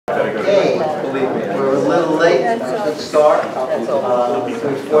Okay, we're a little late. Good start.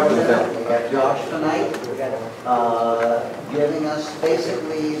 We're fortunate. We got Josh tonight giving us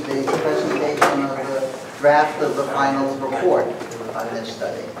basically the presentation of the draft of the final report on this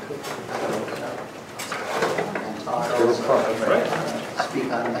study. And Todd also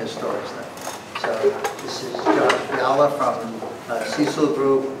speak on his story stuff. So this is Josh Fiala from Cecil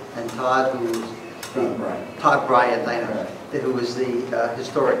Group, and Todd, who's Todd Bryant, I know, who is the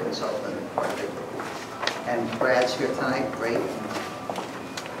historic consultant. And Brad's here tonight, great.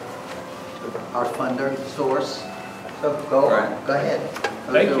 Our funder, source. So go ahead.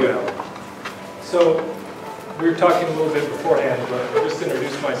 Thank you, Alan. So we were talking a little bit beforehand, but just to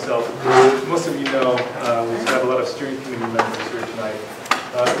introduce myself, most of you know we have a lot of steering committee members here tonight.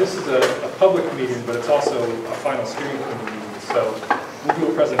 This is a public meeting, but it's also a final steering committee meeting. So we'll do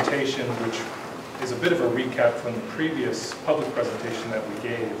a presentation which is a bit of a recap from the previous public presentation that we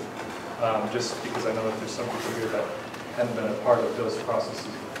gave, just because I know that there's some people here that hadn't been a part of those processes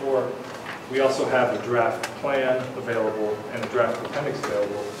before. We also have a draft plan available and a draft appendix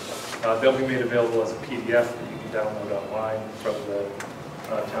available. They'll be made available as a PDF that you can download online from the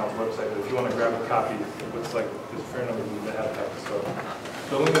town's website. But if you want to grab a copy, it looks like there's a fair number of you that have a copy. So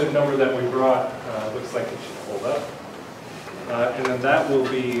the limited number that we brought looks like it should hold up. And then that will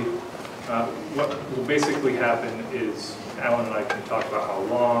be what will basically happen is Alan and I can talk about how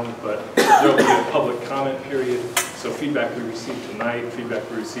long, but there will be a public comment period. So feedback we receive tonight, feedback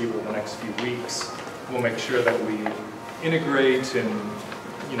we receive over the next few weeks, we'll make sure that we integrate and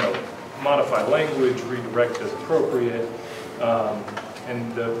modify language, redirect as appropriate.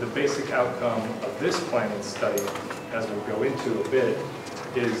 And the basic outcome of this planning study, as we'll go into a bit,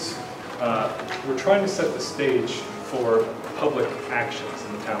 is we're trying to set the stage for public actions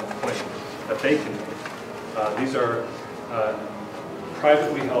in the town of Clinton that they can make. These are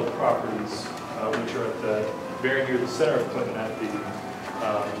privately held properties which are at very near the center of Clinton, at the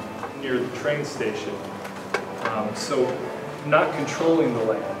near the train station. So not controlling the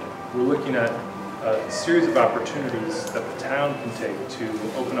land, we're looking at a series of opportunities that the town can take to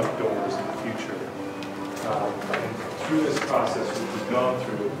open up doors in the future. And through this process which we've gone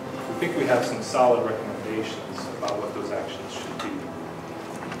through, we think we have some solid recommendations about what those actions should be.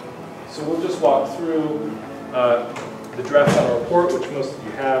 So we'll just walk through the draft final report, which most of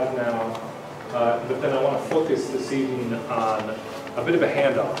you have now, but then I want to focus this evening on a bit of a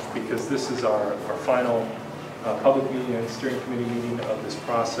handoff, because this is our final public meeting and steering committee meeting of this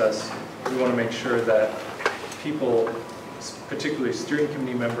process. We want to make sure that people, particularly steering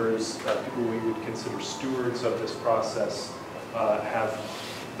committee members, people we would consider stewards of this process, have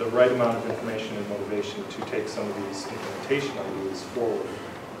the right amount of information and motivation to take some of these implementation ideas forward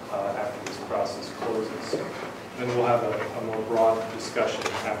after this process closes. Then we'll have a more broad discussion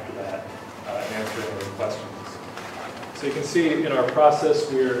after that and answer any questions. So you can see in our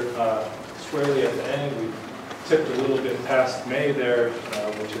process we're squarely at the end. We've tipped a little bit past May there,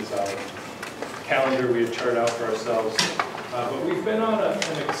 which is our calendar we had charted out for ourselves. But we've been on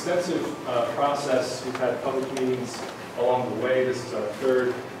an extensive process. We've had public meetings along the way. This is our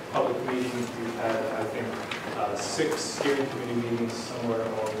third public meeting. We've had, I think, 6 steering committee meetings somewhere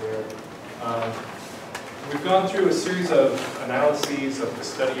along there. We've gone through a series of analyses of the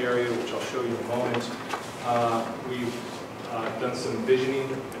study area, which I'll show you in a moment. We've done some visioning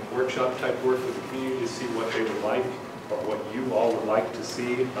and workshop type work with the community to see what they would like, or what you all would like to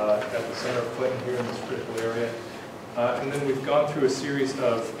see at the center of Clinton here in this critical area. And then we've gone through a series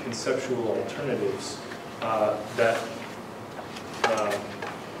of conceptual alternatives that,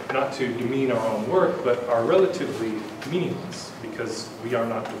 not to demean our own work, but are relatively meaningless, because we are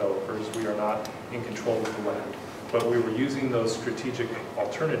not developers, we are not in control of the land. But we were using those strategic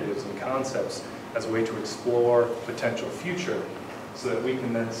alternatives and concepts as a way to explore potential future, so that we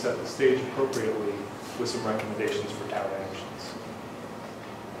can then set the stage appropriately with some recommendations for town actions.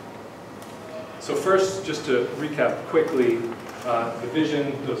 So first, just to recap quickly, the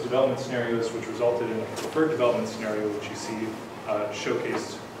vision, those development scenarios, which resulted in a preferred development scenario, which you see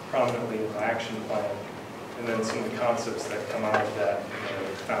showcased prominently in the action plan, and then some of the concepts that come out of that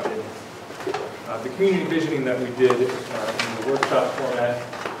found in the community visioning that we did in the workshop format.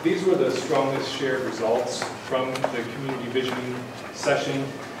 These were the strongest shared results from the community visioning session,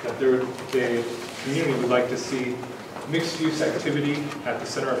 that the community would like to see mixed-use activity at the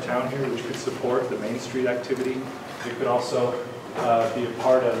center of town here, which could support the Main Street activity. It could also be a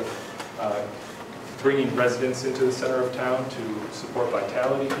part of bringing residents into the center of town to support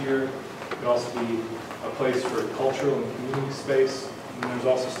vitality here. It could also be a place for cultural and community space. And there's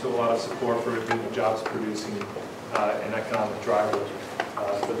also still a lot of support for it being a jobs-producing and economic driver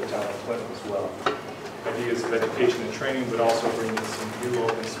for the town of Clinton as well. Ideas of education and training, but also bringing some new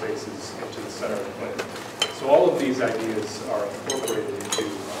open spaces into the center of Clinton. So all of these ideas are incorporated into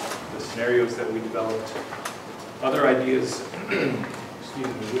the scenarios that we developed. Other ideas, excuse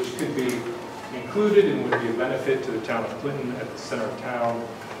me, which could be included and would be a benefit to the town of Clinton at the center of town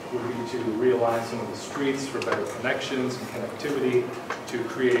would be to realign some of the streets for better connections and connectivity, to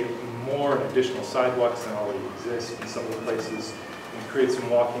create more and additional sidewalks than already exist in some of the places, and create some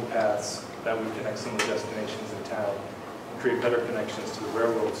walking paths that would connect some of the destinations in town, and create better connections to the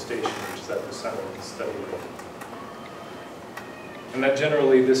railroad station, which is at the center of the study area. And that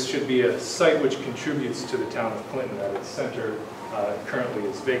generally this should be a site which contributes to the town of Clinton at its center. Currently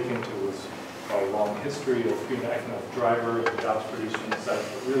is vacant. It was a long history of being an economic driver of the jobs produced from the site.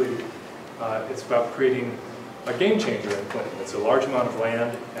 But really, it's about creating a game changer in Clinton. It's a large amount of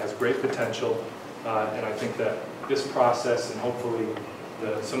land, has great potential, and I think that this process and hopefully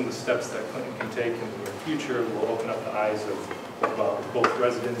some of the steps that Clinton can take in the near future will open up the eyes of both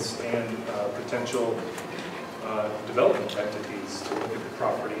residents and potential development entities to look at the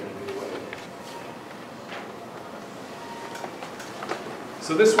property in a new way.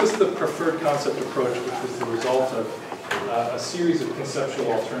 So this was the preferred concept approach, which was the result of a series of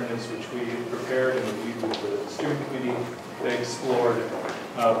conceptual alternatives which we prepared and reviewed with the steering committee. They explored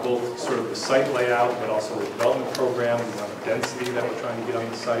both sort of the site layout, but also the development program, the amount of density that we're trying to get on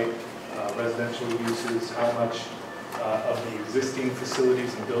the site, residential uses, how much of the existing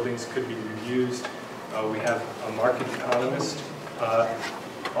facilities and buildings could be reused. We have a market economist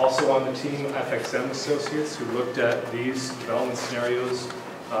also on the team, FXM Associates, who looked at these development scenarios,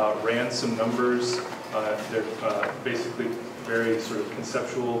 ran some numbers. They're basically very sort of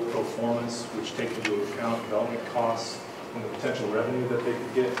conceptual pro formas, which take into account development costs and the potential revenue that they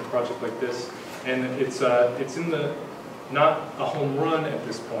could get from a project like this. And it's in the, not a home run at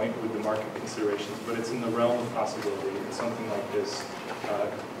this point with the market considerations, but it's in the realm of possibility, and something like this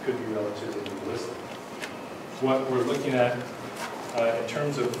could be relatively realistic. What we're looking at in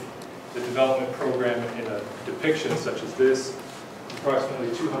terms of the development program in a depiction such as this,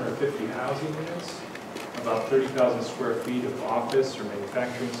 approximately 250 housing units, about 30,000 square feet of office or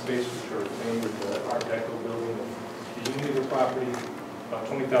manufacturing space, which are retained with the Art Deco building of the Unilever property, about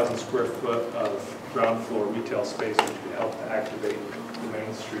 20,000 square foot of ground floor retail space, which could help to activate the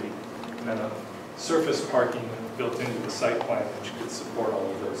main street, and then a surface parking built into the site plan, which could support all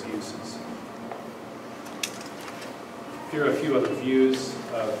of those uses. Here are a few other views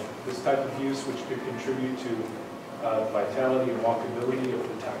of this type of use which could contribute to vitality and walkability of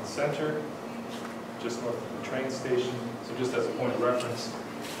the town center, just north of the train station. So just as a point of reference,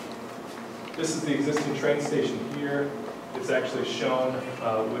 this is the existing train station here. It's actually shown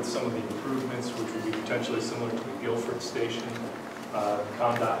with some of the improvements, which would be potentially similar to the Guilford station.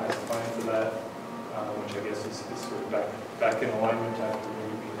 ComDOT has a plan for that, which I guess is sort of back in alignment after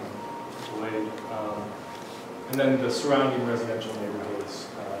maybe being delayed. And then the surrounding residential neighborhoods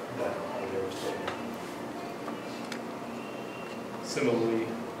that are there today. Similarly,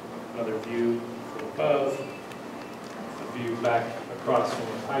 another view from above, the view back across from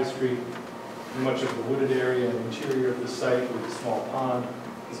High Street, much of the wooded area and interior of the site with a small pond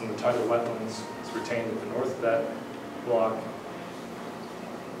and some of the tidal wetlands is retained at the north of that block.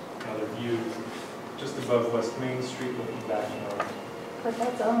 Another view just above West Main Street looking back north. But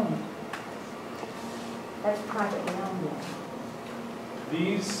that's owned. That's privately owned now.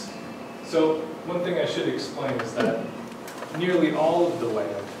 These, so one thing I should explain is that nearly all of the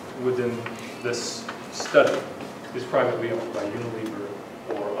land within this study is privately owned by Unilever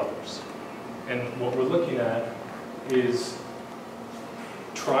or others. And what we're looking at is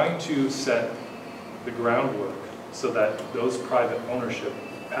trying to set the groundwork so that those private ownership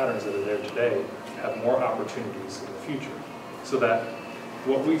patterns that are there today have more opportunities in the future. So that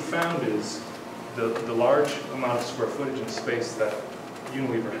what we found is the large amount of square footage and space that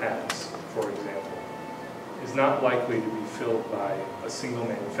Unilever has, for example, is not likely to be filled by a single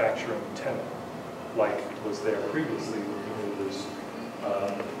manufacturing tenant like was there previously with Unilever's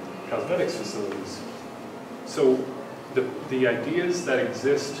cosmetics facilities. So the ideas that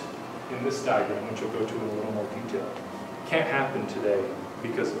exist in this diagram, which we'll go to in a little more detail, can't happen today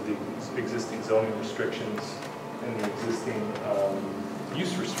because of the existing zoning restrictions and the existing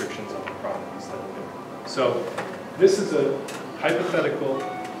use restrictions on the properties that are there. So this is a hypothetical,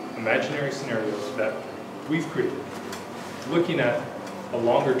 imaginary scenario that we've created, looking at a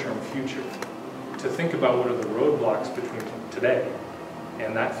longer-term future to think about what are the roadblocks between today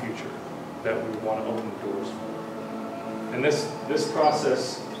and that future that we want to open the doors for. And this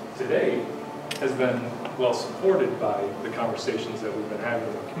process today has been well supported by the conversations that we've been having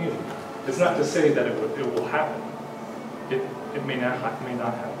in the community. It's not to say that it will happen. It may not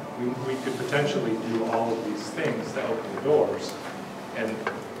happen. We could potentially do all of these things to open the doors, and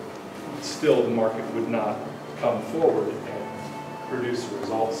still the market would not come forward and produce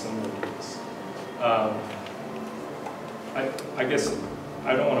results similar to this. I guess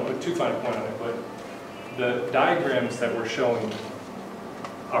I don't want to put too fine a point on it, but the diagrams that we're showing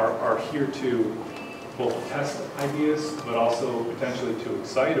are here to both test ideas, but also potentially to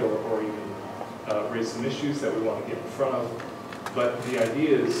excite or even raise some issues that we want to get in front of. But the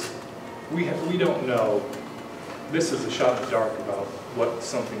idea is, we don't know. This is a shot in the dark about what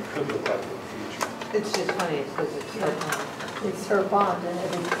something could look like in the future. It's just funny, because it's her pond. It's her pond and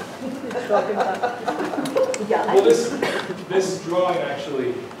everything. Talking about. Yeah. Well, this drawing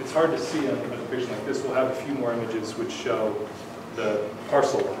actually, it's hard to see on a picture like this. We'll have a few more images which show the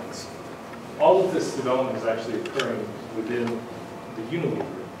parcel lines. All of this development is actually occurring within the Unilever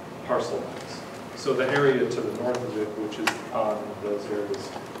parcel lines. So the area to the north of it, which is the pond and those areas,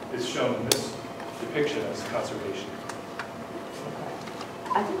 is shown in this depiction as conservation.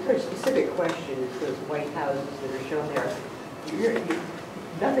 I think for a specific question is those white houses that are shown there.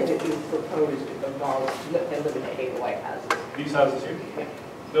 Nothing that you've proposed involves eliminating the white houses. These houses here? Yeah.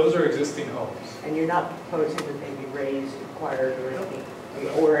 Those are existing homes. And you're not proposing that they be raised, acquired, or anything,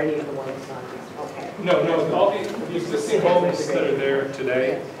 or any of the ones on, okay. No, all the existing homes that are there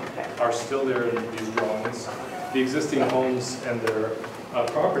today Yes, okay. are still there in these drawings. The existing homes and their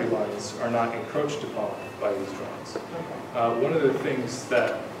property lines are not encroached upon by these drawings. Okay. One of the things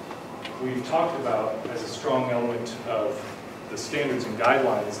that we've talked about as a strong element of the standards and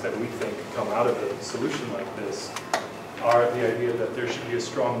guidelines that we think come out of a solution like this are the idea that there should be a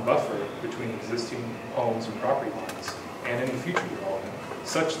strong buffer between existing homes and property lines and any future development,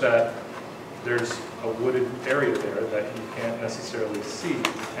 such that there's a wooded area there that you can't necessarily see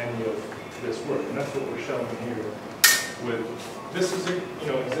any of this work. And that's what we're showing here with, this is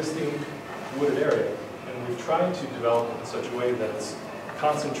a existing wooded area, and we've tried to develop it in such a way that it's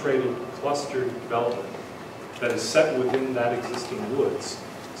concentrated, clustered development that is set within that existing woods,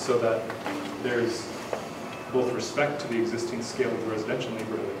 so that there's both respect to the existing scale of the residential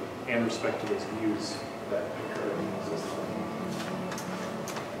neighborhood and respect to those views that occur in the existing.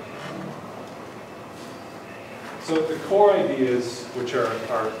 So the core ideas, which are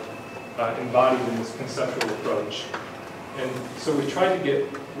embodied in this conceptual approach, and so we tried to get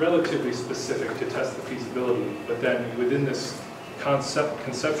relatively specific to test the feasibility, but then within this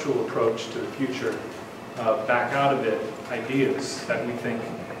conceptual approach to the future, back out of it ideas that we think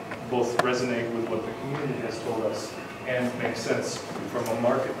both resonate with what the community has told us and make sense from a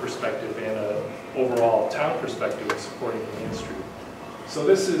market perspective and an overall town perspective of supporting the Main Street. So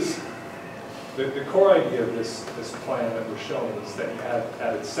this is the core idea of this plan that we're showing is that you have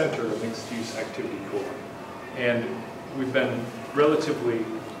at its center a mixed-use activity core. And we've been relatively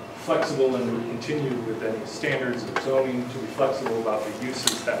flexible, and we continue with any standards of zoning to be flexible about the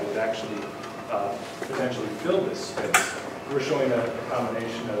uses that would actually potentially fill this space. We're showing a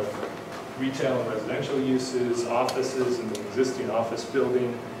combination of retail and residential uses, offices in the existing office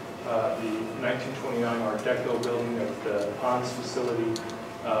building, the 1929 Art Deco building of the Ponds facility,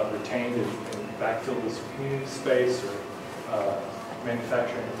 retained and backfilled as community space or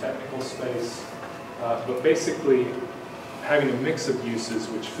manufacturing and technical space. But basically having a mix of uses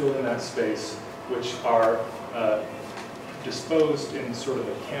which fill in that space, which are disposed in sort of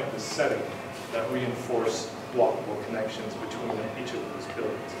a campus setting that reinforce walkable connections between each of those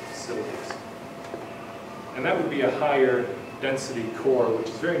buildings and facilities. And that would be a higher density core, which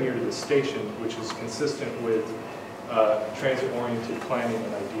is very near to the station, which is consistent with transit-oriented planning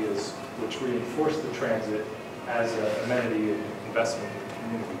and ideas, which reinforce the transit as an amenity and investment in the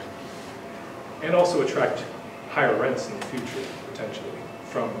community. And also attract higher rents in the future, potentially,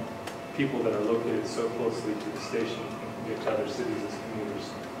 from people that are located so closely to the station and can get to other cities as commuters.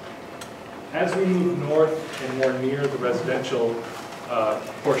 As we move north and more near the residential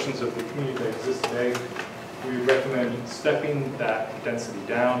portions of the community that exist today, we recommend stepping that density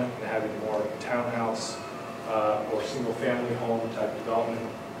down and having more townhouse or single-family home type development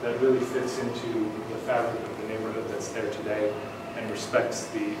that really fits into the fabric of the neighborhood that's there today and respects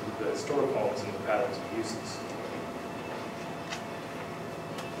the historic homes and the patterns of uses.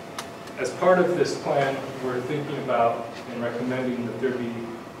 As part of this plan, we're thinking about and recommending that there be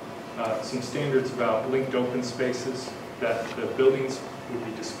some standards about linked open spaces, that the buildings would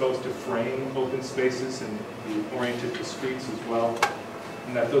be disposed to frame open spaces and be oriented to streets as well,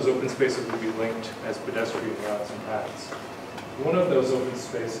 and that those open spaces would be linked as pedestrian routes and paths. One of those open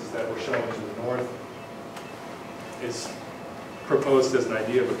spaces that we're showing to the north is proposed as an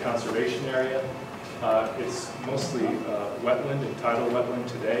idea of a conservation area. It's mostly wetland and tidal wetland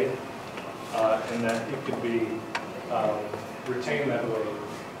today, and that it could be retained that way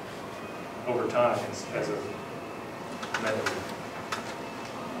over time as a amenity.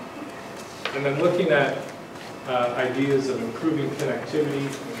 And then looking at ideas of improving connectivity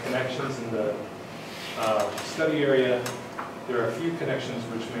and connections in the study area, there are a few connections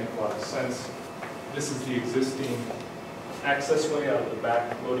which make a lot of sense. This is the existing accessway out of the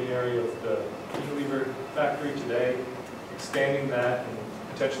back loading area of the Unilever factory today, expanding that and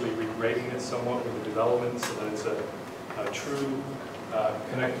potentially regrading it somewhat with the development so that it's a true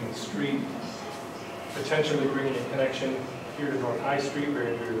connecting street, potentially bringing a connection here to North High Street,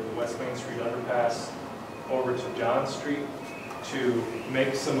 right here to the West Main Street underpass, over to John Street, to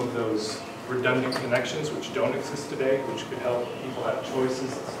make some of those redundant connections which don't exist today, which could help people have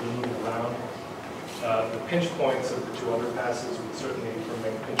choices as they're moving around. The pinch points of the two underpasses would certainly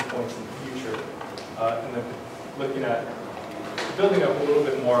remain pinch points in the future. And then looking at building up a little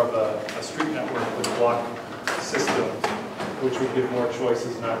bit more of a street network with block system, which would give more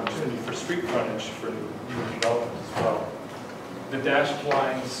choices and opportunity for street frontage for new development as well. The dashed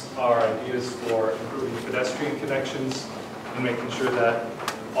lines are ideas for improving pedestrian connections and making sure that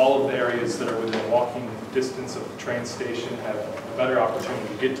all of the areas that are within walking distance of the train station have a better opportunity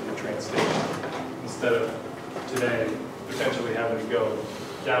to get to the train station, instead of today potentially having to go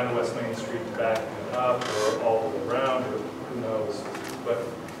down to West Main Street and back and up, or all the way around, or who knows. But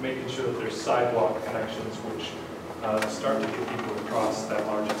making sure that there's sidewalk connections which start to get people across that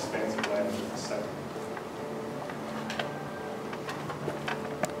large expanse of land in the center.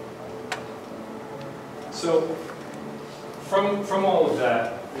 So from all of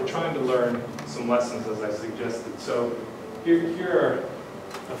that, we're trying to learn some lessons, as I suggested. So here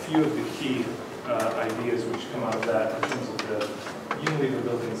are a few of the key ideas which come out of that in terms of the Unilever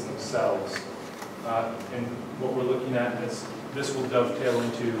buildings themselves. And what we're looking at is this will dovetail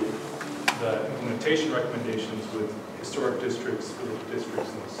into the implementation recommendations with historic districts, village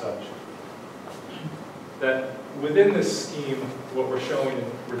districts, and such. That within this scheme, what we're showing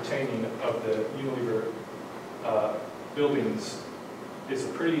and retaining of the Unilever buildings is a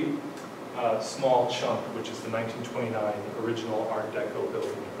pretty small chunk, which is the 1929 original Art Deco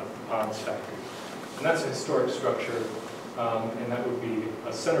building of the Ponds factory. And that's a historic structure, and that would be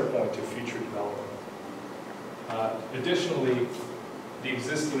a center point of future development. Additionally, the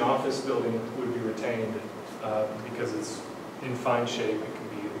existing office building would be retained because it's in fine shape. It can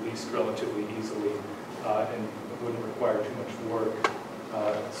be leased relatively easily and wouldn't require too much work.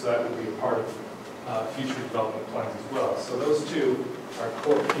 So that would be a part of future development plans as well. So those two are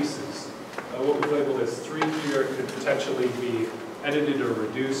core pieces. What we've labeled as 3 here could potentially be edited or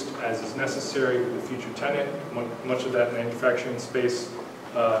reduced as is necessary with the future tenant. Much of that manufacturing space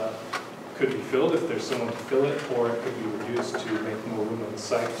could be filled if there's someone to fill it, or it could be reduced to make more room on the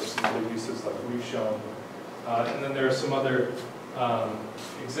site for some other uses like we've shown. And then there are some other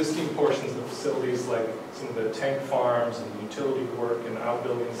existing portions of the facilities, like some of the tank farms and utility work and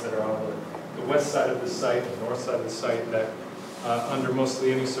outbuildings that are on the west side of the site and the north side of the site that under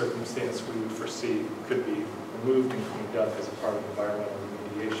mostly any circumstance we would foresee could be removed and cleaned up as a part of environmental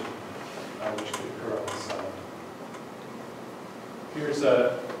remediation, which could occur on the site. Here's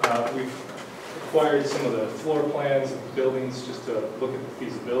we've acquired some of the floor plans of the buildings just to look at the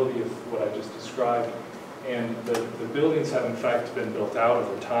feasibility of what I just described. And the buildings have in fact been built out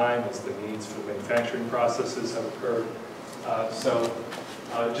over time as the needs for the manufacturing processes have occurred. So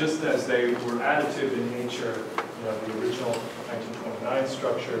just as they were additive in nature, you know, the original 1929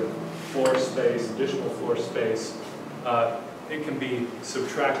 structure, floor space, additional floor space, it can be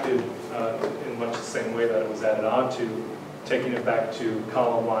subtracted in much the same way that it was added onto, taking it back to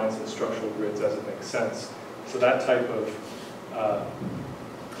column lines and structural grids as it makes sense. So that type of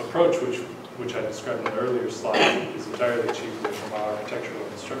approach, which I described in the earlier slide, is entirely achievable from our architectural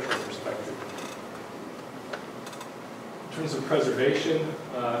and structural perspective. In terms of preservation,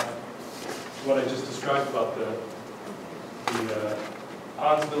 what I just described about the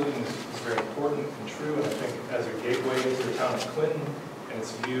Ponds building is very important and true, and I think as a gateway into the town of Clinton and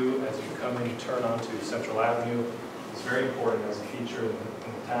its view as you come in and turn onto Central Avenue is very important as a feature in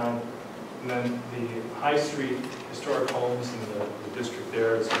the town. And then the High Street historic homes in the district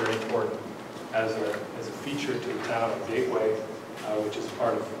there is very important as a feature to the town, a gateway, which is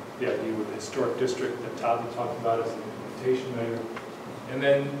part of the idea with the historic district that Todd was talking about as an implementation measure. And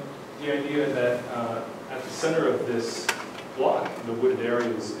then the idea that at the center of this block, the wooded area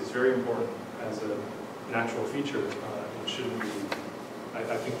is very important as a natural feature it shouldn't be,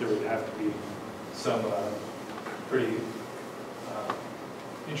 I think there would have to be some pretty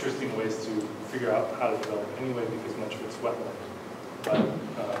interesting ways to figure out how to develop anyway, because much of it's wetland.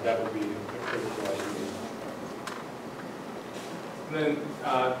 But that would be a critical idea. And then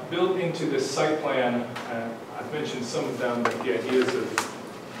built into this site plan, I've mentioned some of them, but the ideas of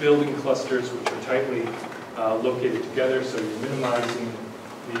building clusters which are tightly located together, so you're minimizing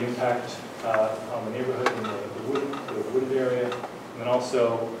the impact on the neighborhood and the wooded area, and then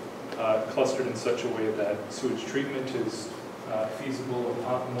also clustered in such a way that sewage treatment is feasible and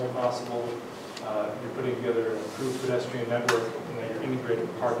optimal possible. You're putting together an improved pedestrian network, and that you're integrating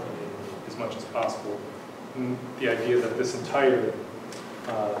parking as much as possible. And the idea that this entire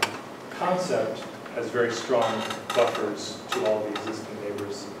concept has very strong buffers to all the existing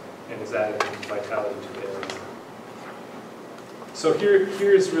neighbors and is adding vitality to the area. So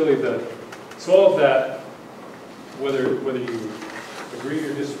here's really so all of that, whether you agree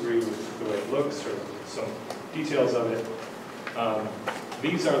or disagree with the way it looks or some details of it,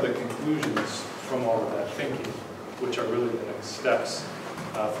 these are the conclusions from all of that thinking, which are really the next steps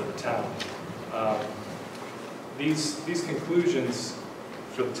for the town. These conclusions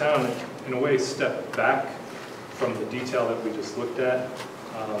for the town, in a way, step back from the detail that we just looked at.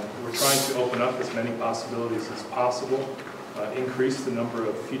 We're trying to open up as many possibilities as possible, increase the number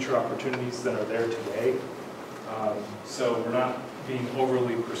of future opportunities that are there today. So we're not being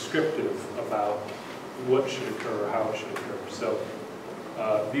overly prescriptive about what should occur or how it should occur. So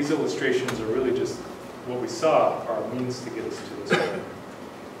these illustrations are really just what we saw are a means to get us to this point.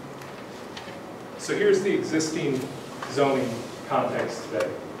 So here's the existing zoning context today.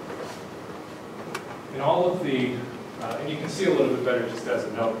 In all of the, and you can see a little bit better just as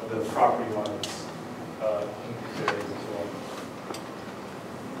a note, the property lines in areas as well.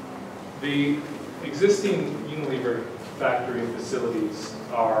 The existing Unilever factory facilities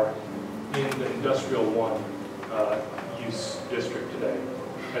are in the Industrial 1 use district today,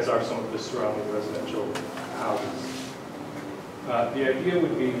 as are some of the surrounding residential houses. The idea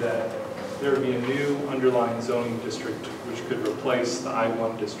would be that there would be a new underlying zoning district which could replace the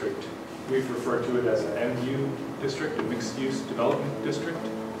I-1 district. We've referred to it as an MU district, a mixed-use development district.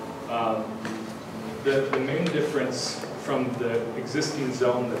 The main difference from the existing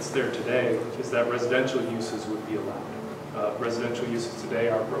zone that's there today is that residential uses would be allowed. Residential uses today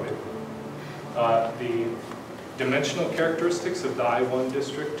are prohibited. The dimensional characteristics of the I-1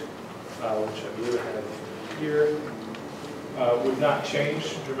 district, which I believe I have here, would not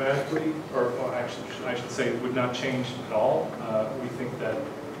change dramatically, or well, actually, I should say would not change at all. We think that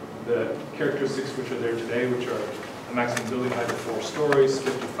the characteristics which are there today, which are a maximum building height of 4 stories,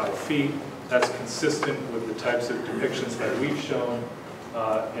 55 feet, that's consistent with the types of depictions that we've shown,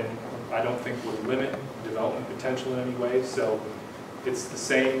 and I don't think would limit development potential in any way. So it's the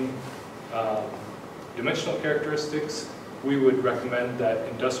same dimensional characteristics. We would recommend that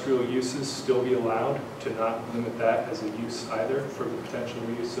industrial uses still be allowed, to not limit that as a use either for the potential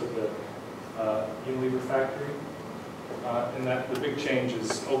use of the Unilever factory. And that the big change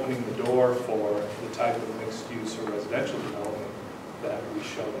is opening the door for the type of mixed use or residential development that we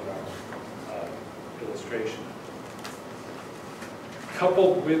showed in our illustration.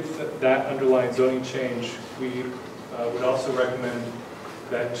 Coupled with that underlying zoning change, we would also recommend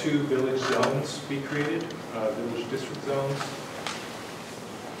that 2 village zones be created, village district zones.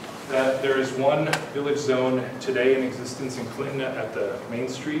 That there is one village zone today in existence in Clinton at the Main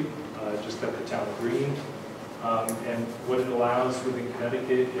Street, just at the town green. And what it allows within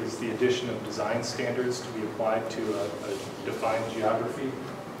Connecticut is the addition of design standards to be applied to a defined geography.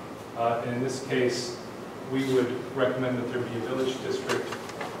 And in this case, we would recommend that there be a village district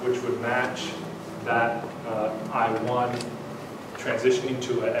which would match that I-1 transitioning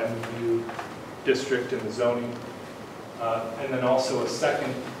to an MU district in the zoning. And then also a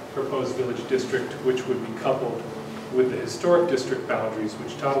second proposed village district which would be coupled with the historic district boundaries,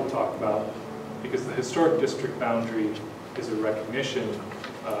 which Todd will talk about, because the historic district boundary is a recognition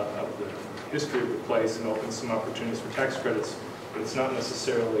of the history of the place and opens some opportunities for tax credits, but it's not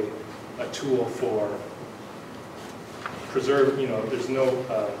necessarily a tool for there's no,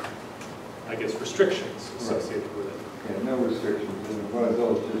 I guess, restrictions associated with it. Yeah, no restrictions, and one of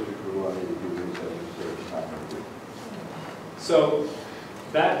those districts would allow you to do this at a certain time. So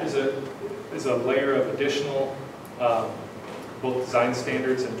that is a layer of additional both design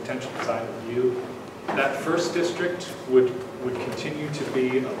standards and potential design review. That first district would continue to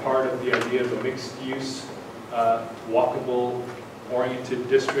be a part of the idea of a mixed-use, walkable, oriented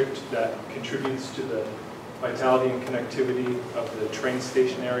district that contributes to the vitality and connectivity of the train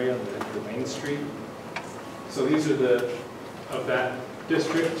station area and the Main Street. So these are of that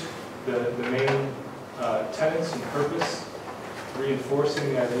district, the main tenets and purpose,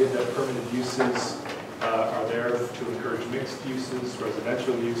 reinforcing the idea that permitted uses are there to encourage mixed uses,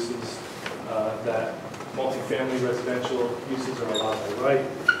 residential uses, that multifamily residential uses are allowed by right,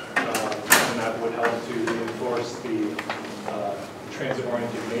 and that would help to reinforce the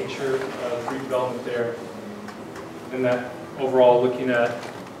transit-oriented nature of redevelopment there. And that overall, looking at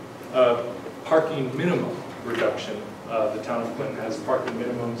parking minimum reduction, the town of Clinton has parking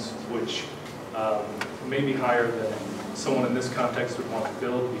minimums which may be higher than someone in this context would want to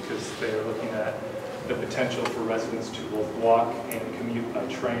build, because they are looking at the potential for residents to both walk and commute by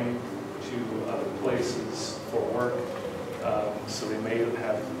train to other places for work. So they may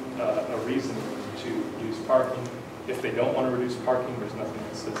have a reason to reduce parking. If they don't want to reduce parking, there's nothing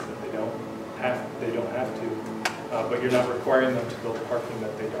that says that they don't have to. But you're not requiring them to build parking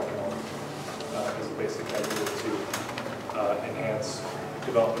that they don't want as a basic idea to enhance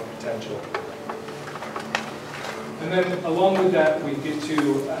development potential. And then along with that, we get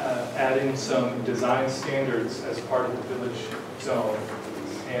to add in some design standards as part of the village zone.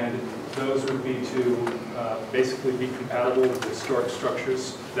 And those would be to basically be compatible with the historic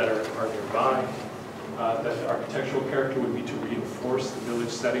structures that are nearby. That the architectural character would be to reinforce the village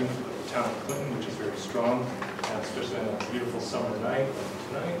setting of the town of Clinton, which is very strong, especially on a beautiful summer night like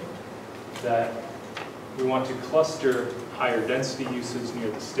tonight. That we want to cluster higher density uses near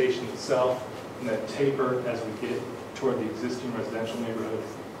the station itself, and that taper as we get toward the existing residential neighborhood,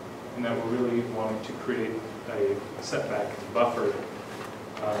 and that we're really wanting to create a setback buffer.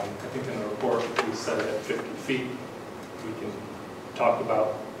 I think in the report we set it at 50 feet. We can talk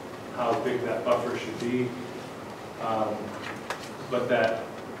about how big that buffer should be, but that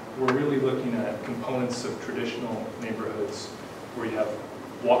we're really looking at components of traditional neighborhoods where you have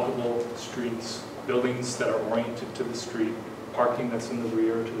walkable streets, buildings that are oriented to the street, parking that's in the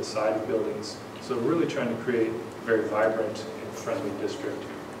rear to the side of buildings. So we're really trying to create a very vibrant and friendly district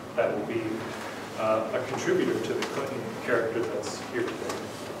that will be a contributor to the Clinton character that's here today.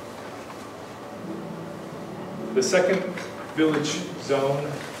 The second village zone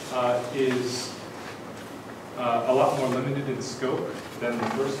is a lot more limited in scope than the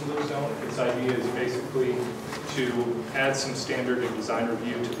first village zone. Its idea is basically to add some standard and design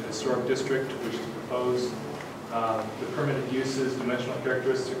review to the historic district, which is proposed. The permitted uses, dimensional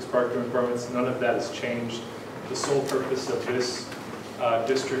characteristics, parking requirements, none of that has changed. The sole purpose of this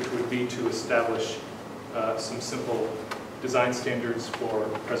district would be to establish some simple design standards for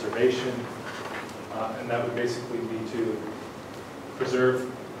preservation, and that would basically be to preserve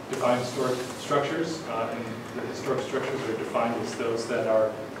defined historic structures, and the historic structures are defined as those that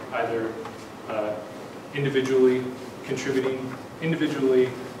are either individually contributing, They're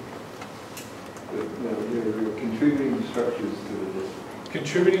contributing structures to the district.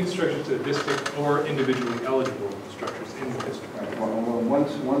 Contributing structures to the district, or individually eligible structures in the district. Right. Well,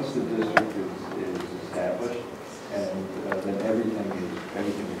 once the district is established, and then everything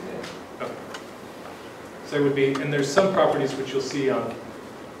is there. Okay. So it would be, and there's some properties which you'll see on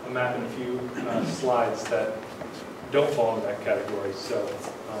a map in a few slides that don't fall into that category, so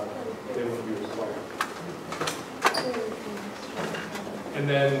they wouldn't be required. And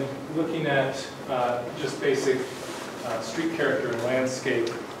then looking at just basic street character and landscape,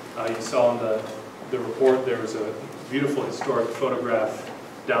 you saw in the report there was a beautiful historic photograph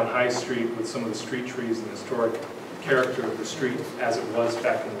down High Street with some of the street trees and historic character of the street as it was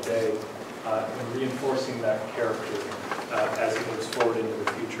back in the day, and reinforcing that character as it moves forward into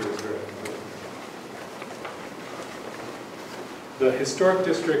the future is very important. The historic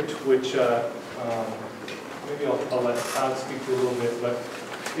district, which maybe I'll let Todd speak to a little bit, but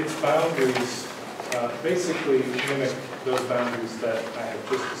its boundaries basically mimic those boundaries that I have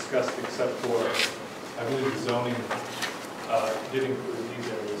just discussed, except for, I believe, the zoning did include these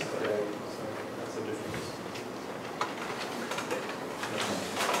areas today, so that's the difference.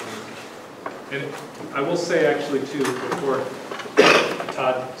 And I will say, actually, too, before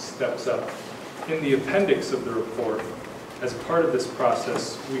Todd steps up, in the appendix of the report, as part of this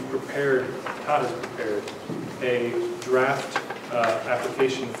process, Todd has prepared a draft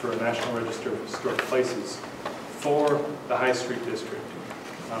application for a National Register of Historic Places for the High Street District.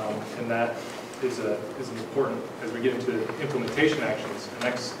 And that is an important, as we get into the implementation actions,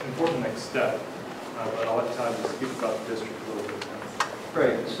 an important next step. But I'll let Todd speak about the district a little bit now.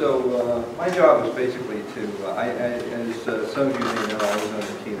 Right, so my job was basically to, as some of you may know, I was on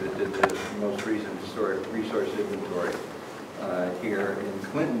the team that did the most recent historic resource inventory here in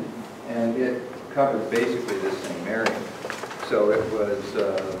Clinton, and it covered basically the same area. So it was,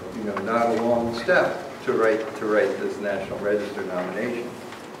 not a long step to write this National Register nomination.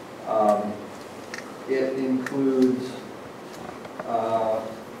 It includes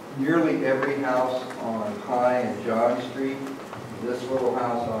nearly every house on High and John Street, this little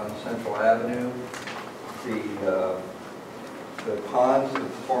house on Central Avenue, the ponds, the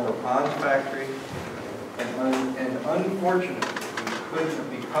former ponds factory, and unfortunately, we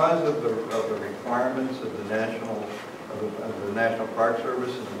couldn't, because of the requirements of the National Park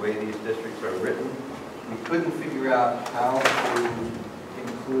Service and the way these districts are written, we couldn't figure out how to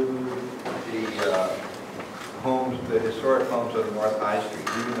include the homes, the historic homes on North High Street,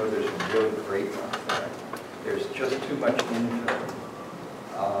 even though there's some really great ones there. There's just too much infill.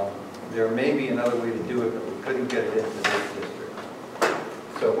 There may be another way to do it, but we couldn't get it into this district.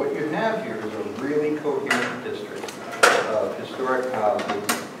 So what you have here is a really coherent district of historic houses.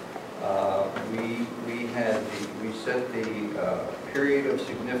 We set the period of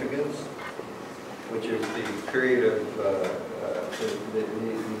significance, which is the period of the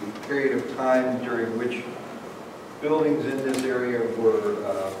period of time during which buildings in this area were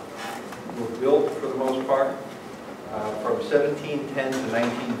built for the most part, from 1710 to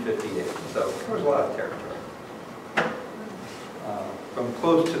 1958. So there was a lot of territory. From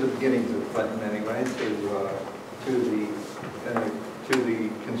close to the beginnings of Clinton, anyway, to the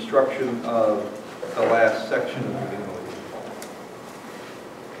construction of the last section of the Unilever.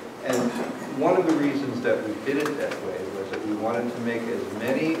 And one of the reasons that we did it that way was that we wanted to make as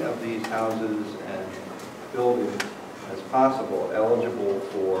many of these houses and buildings as possible eligible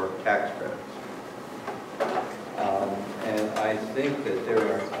for tax credits. And I think that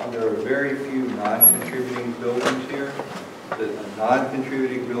there are very few non-contributing buildings here. That a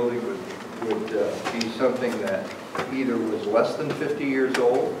non-contributing building would be something that either was less than 50 years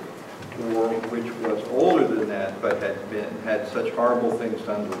old, or which was older than that, but had such horrible things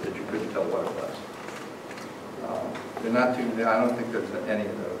done to it that you couldn't tell what it was. They're not too. I don't think there's any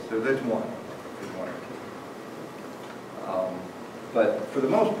of those. So there's one. There's one or two. But for the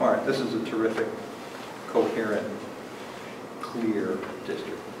most part, this is a terrific, coherent, clear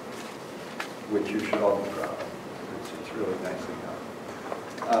district, which you should all be proud of. It's really nicely done.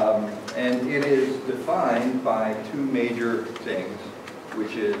 And it is defined by two major things,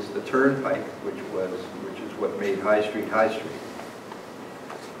 which is the turnpike, which is what made High Street,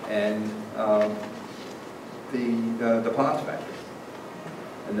 and the ponds factory.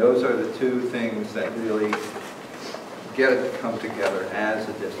 And those are the two things that really get it to come together as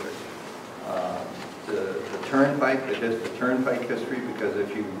a district. The turnpike, the turnpike history, because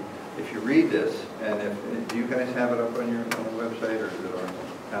if you read this, and do you guys have it up on your website, or is it on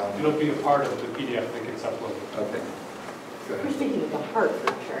town? It'll be a part of the PDF that gets uploaded. Okay. Go We're ahead. speaking of the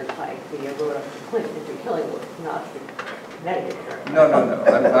Hartford Turnpike, the road up to Clinton to Killingworth, not the Connecticut Turnpike. No.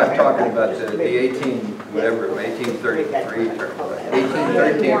 I'm talking about the 1833 turnpike.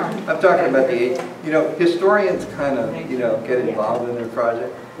 1813. I'm talking about the historians kind of, get involved in their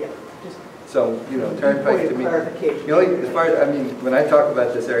project. Yeah, just So, turnpike to me, clarification. the only, as far as, when I talk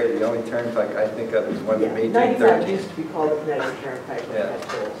about this area, the only turnpike I think of is one from 95 1813. used to be called the Connecticut Turnpike. Yeah. That's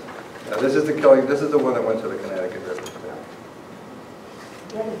tolls. Now, this is the one that went to the Connecticut River.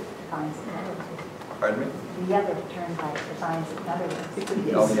 The other defines another one. Pardon me? The other turnpike defines another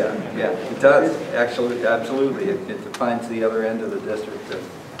one. Oh, yeah, it does, actually, absolutely. It defines the other end of the district that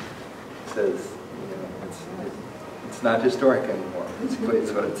says, it's not historic anymore. It's what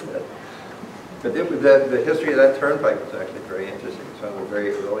it said. But the history of that turnpike is actually very interesting. It's one of the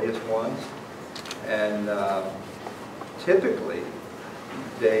very earliest ones. And typically,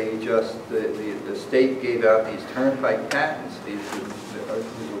 the state gave out these turnpike patents. These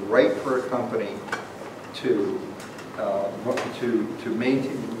were right for a company to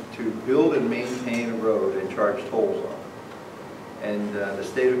build and maintain a road and charge tolls on. And the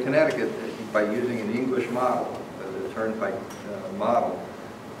state of Connecticut, by using an English model, the turnpike model,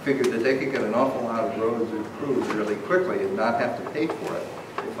 figured that they could get an awful lot of roads improved really quickly and not have to pay for it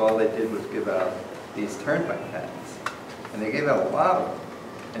if all they did was give out these turnpike patents. And they gave out a lot of them,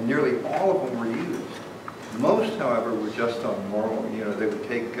 and nearly all of them were used. Most, however, were just on normal, they would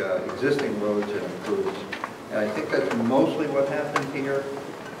take existing roads and improve them. And I think that's mostly what happened here.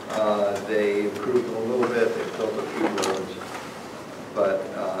 They improved them a little bit, they built a few roads. But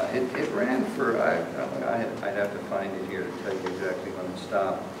it ran for, I'd have to find it here to tell you exactly when it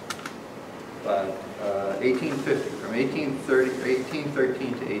stopped. But 1850, from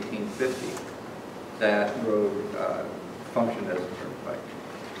 1813 to 1850, that road functioned as a turnpike.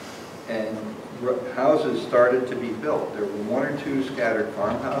 And houses started to be built. There were one or two scattered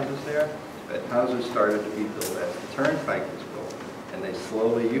farmhouses there, but houses started to be built as the turnpike was built. And and they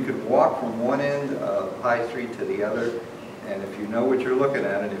slowly, you could walk from one end of High Street to the other, and if you know what you're looking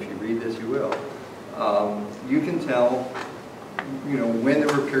at, and if you read this, you will, you can tell, you know, when there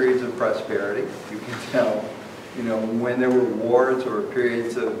were periods of prosperity. You can tell, you know, when there were wars or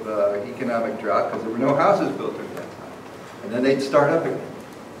periods of economic drought, because there were no houses built at that time. And then they'd start up again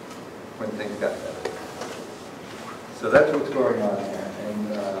when things got better. So that's what's going on there.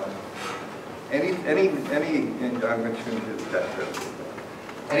 And and I'm going to do that.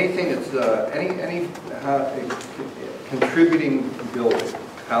 Anything that's any contributing building,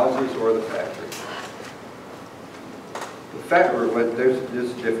 houses or the factory. The factory,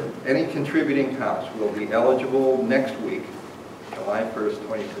 there's different. Any contributing house will be eligible next week, July 1st,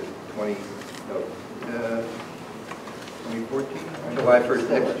 2014, July 1st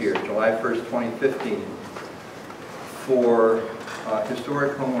next year, July 1st, 2015, for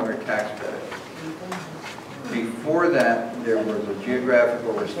historic homeowner tax credit. Before that, there was a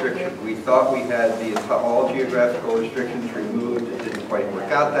geographical restriction. We thought we had all geographical restrictions removed. It didn't quite work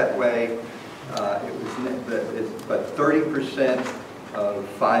out that way. But 30% of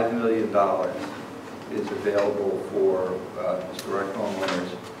 $5 million is available for historic homeowners.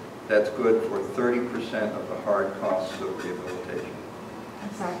 That's good for 30% of the hard costs of rehabilitation.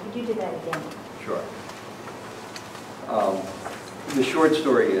 I'm sorry, could you do that again? Sure. The short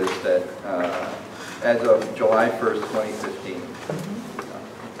story is that as of July 1st, 2015,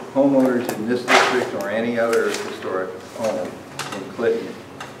 homeowners in this district or any other historic home in Clinton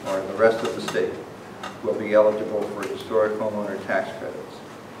or in the rest of the state will be eligible for historic homeowner tax credits.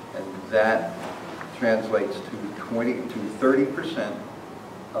 And that translates to 30%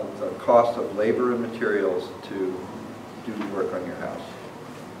 of the cost of labor and materials to do work on your house.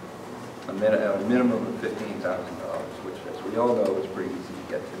 A minimum of $15,000, which, as we all know, is pretty easy to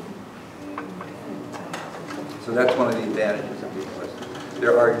get to. So that's one of the advantages of being listed.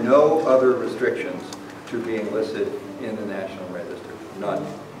 There are no other restrictions to being listed in the National Register. None.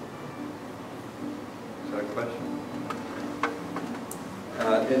 Is that a question?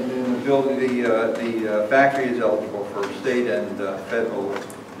 In the building, the factory is eligible for state and federal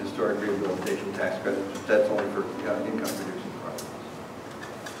historic rehabilitation tax credits. That's only for income-producing properties.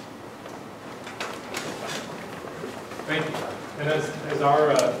 Thank you. And as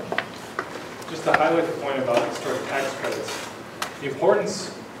our, just to highlight the point about historic tax credits, the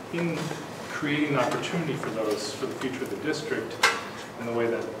importance in creating an opportunity for those for the future of the district, and the way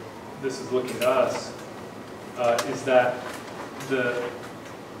that this is looking to us, is that the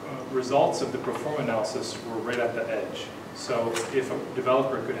results of the pro forma analysis were right at the edge. So if a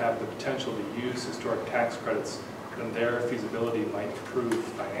developer could have the potential to use historic tax credits, then their feasibility might improve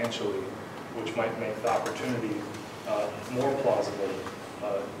financially, which might make the opportunity more plausible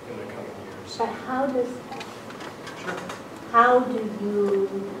in the coming years. But how does, Sure. how do you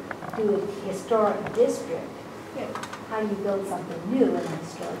do a historic district? How do you build something new in a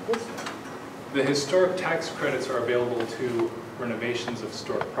historic district? The historic tax credits are available to renovations of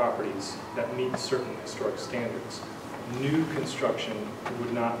historic properties that meet certain historic standards. New construction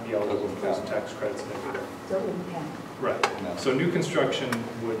would not be eligible for those tax credits in every way. So it would count. Right. So new construction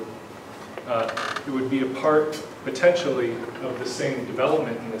would, it would be a part potentially of the same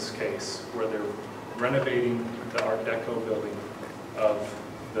development in this case, where they're renovating the Art Deco building of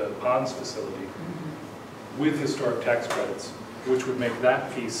the Ponds facility with historic tax credits, which would make that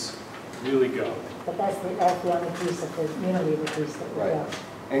piece really go. But that's the only piece of the Unilever piece that would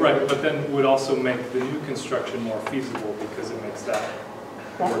go. Right, but then would also make the new construction more feasible because it makes that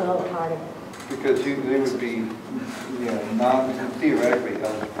That work. little part of it. Because they would be, theoretically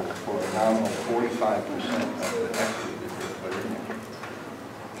eligible for a nominal 45% of the equity that they put in there.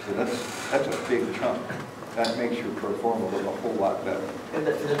 So that's a big chunk. That makes your pro forma look a whole lot better. And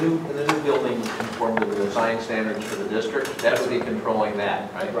the new building conform to the design standards for the district. That would be controlling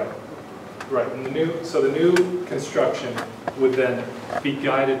that, right? Right. Right. And the new construction would then be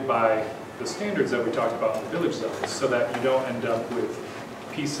guided by the standards that we talked about in the village zones, so that you don't end up with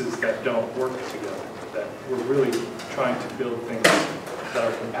pieces that don't work together. That we're really trying to build things that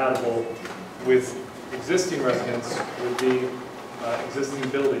are compatible with existing residents, with the existing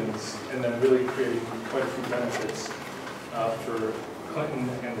buildings, and then really creating quite a few benefits for Clinton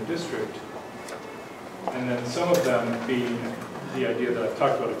and the district. And then some of them being the idea that I've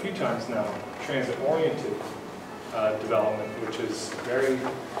talked about a few times now, transit-oriented development, which is very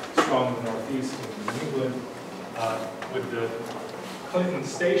strong in the Northeast and New England, with the Clinton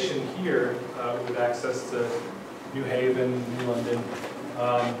station here, with access to New Haven, New London.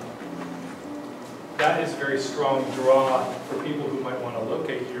 That is a very strong draw for people who might want to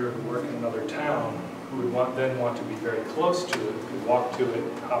locate here who work in another town, who would then want to be very close to it, could walk to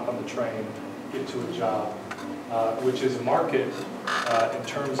it, hop on the train, get to a job, which is a market in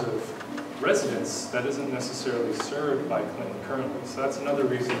terms of residents that isn't necessarily served by Clinton currently. So that's another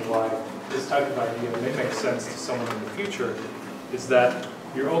reason why this type of idea may make sense to someone in the future, is that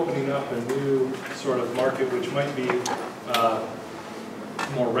you're opening up a new sort of market which might be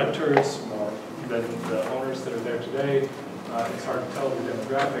more renters, more than the owners that are there today. It's hard to tell the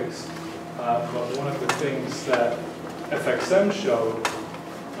demographics, but one of the things that FXM showed,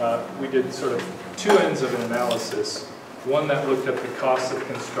 we did sort of two ends of an analysis. One that looked at the cost of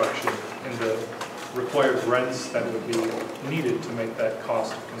construction and the required rents that would be needed to make that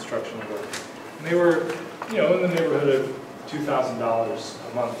cost of construction work. And they were, in the neighborhood of $2,000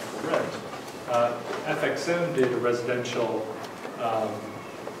 a month for rent. FXM did a residential,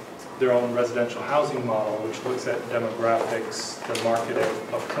 their own residential housing model, which looks at demographics, the market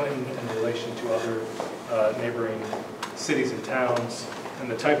of Clinton in relation to other neighboring cities and towns, and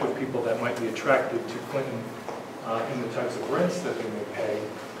the type of people that might be attracted to Clinton and the types of rents that they may pay.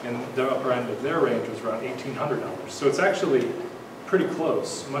 And the upper end of their range was around $1,800. So it's actually pretty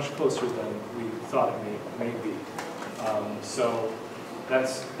close, much closer than we thought it may be. So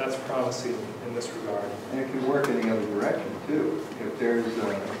that's promising in this regard. And it can work in the other direction too. If there's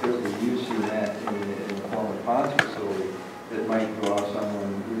a use in that in the form of Ponds facility that might draw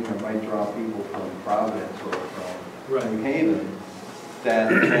someone, might draw people from Providence or from New Haven, that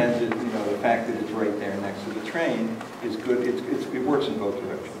transit, the fact that it's right there next to the train is good. It works in both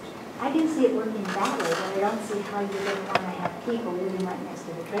directions. I can see it working that way, but I don't see how you would want to have people living right next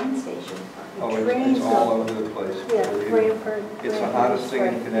to the train station. It's all over the place. Yeah, It's the hottest thing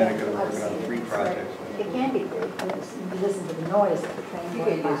in Connecticut. I'm working on 3 projects. It can be great, because you listen to the noise of the train You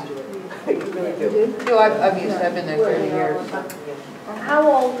going get by. used to it. You really You do. do? No, I've been there 30 years. And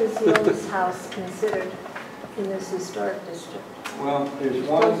how old is the oldest house considered in this historic district? Well, there's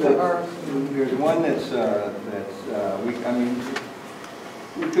one that's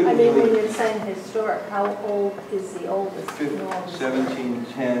we couldn't I mean, when really. you're saying historic, how old is the oldest? in all this?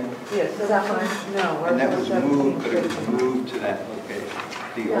 1710, Yes, Is that one? No. and that was moved, but it was moved to that location.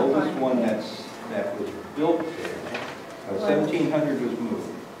 The Yeah, oldest fine. one that was built there, 1700 was moved.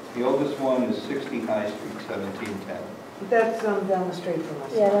 The oldest one is 60 High Street, 1710. That's down the street from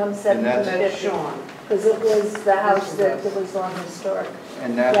us. Yeah, I'm And that's- 750, Sean. because it was the house that was on historic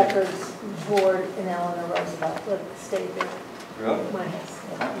And that, records board in Eleanor Roosevelt, that stayed there, really? my house.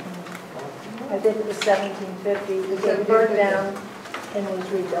 Yeah. I think it was 1750, it burned down and was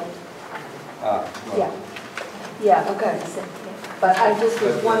rebuilt. Well, Yeah, yeah. Okay. But I just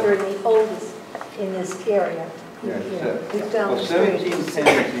was wondering the oldest in this area. Yeah, It's down well, the street.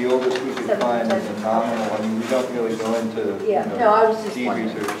 1710 is the oldest we could find in the nominal. I mean, we don't really go into Yeah, no, I was just deed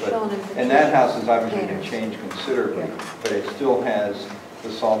wondering. research, Sean but, and and that house is obviously Painters. been changed considerably, but it still has the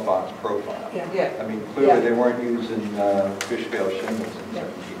salt box profile. Yeah. Yeah, I mean, clearly Yeah. they weren't using fish scale shingles in Yeah.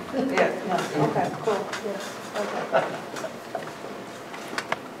 1710. yeah. No, okay, cool, yeah, okay.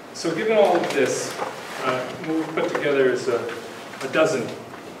 So given all of this, what we've put together is a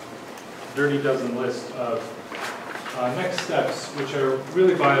dirty dozen list of next steps, which are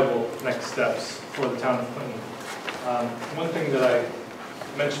really viable next steps for the town of Clinton. One thing that I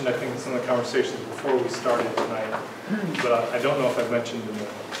mentioned, I think, in some of the conversations before we started tonight, but I don't know if I've mentioned in the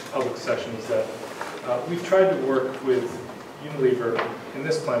public session, is that we've tried to work with Unilever in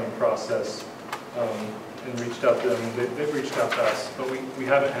this planning process and reached out to them. They've reached out to us, but we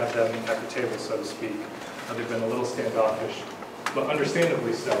haven't had them at the table, so to speak. They've been a little standoffish, but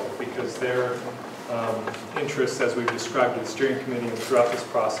understandably so, because their interests, as we've described to the steering committee and throughout this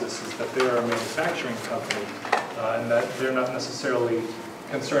process, is that they're a manufacturing company and that they're not necessarily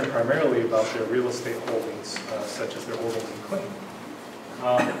concerned primarily about their real estate holdings, such as their holdings in Clinton.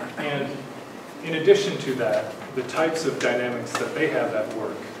 And in addition to that, the types of dynamics that they have at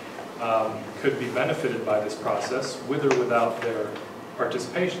work could be benefited by this process, with or without their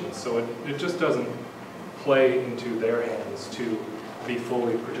participation. So it just doesn't play into their hands to be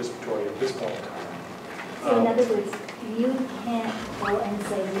fully participatory at this point in time. So in other words, you can't go and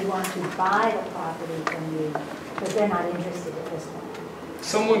say you want to buy the property from you, but they're not interested at this point.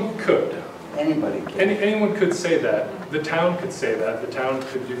 Someone could. Anybody can. Anyone could say that. The town could say that. The town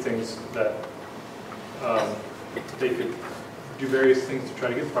could do things that they could do various things to try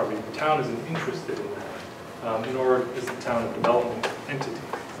to get the property. The town isn't interested in that, nor is the town a development entity.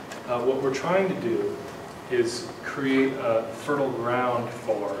 What we're trying to do is create a fertile ground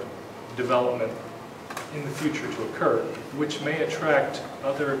for development in the future to occur, which may attract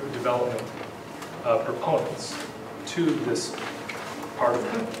other development proponents to this part of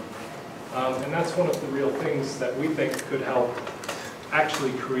Clinton. And that's one of the real things that we think could help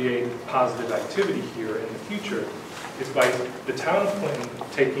actually create positive activity here in the future, is by the town of Clinton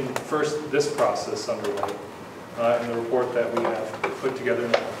taking first this process underway, in the report that we have put together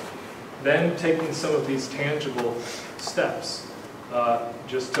now, then taking some of these tangible steps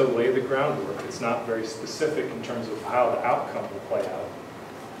just to lay the groundwork. It's not very specific in terms of how the outcome will play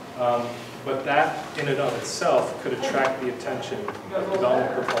out. But that in and of itself could attract the attention of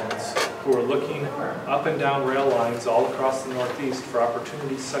development proponents who are looking up and down rail lines all across the Northeast for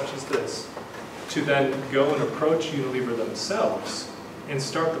opportunities such as this, to then go and approach Unilever themselves and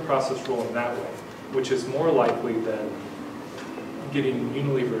start the process rolling that way, which is more likely than getting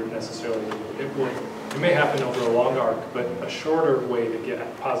Unilever necessarily. It may happen over a long arc, but a shorter way to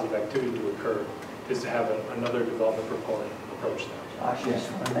get positive activity to occur is to have another development proponent approach that. Josh, I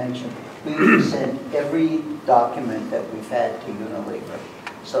just want to mention, we've sent every document that we've had to Unilever,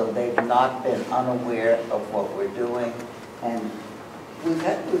 so they've not been unaware of what we're doing, and we've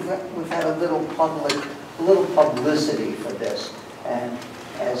had a little publicity for this. And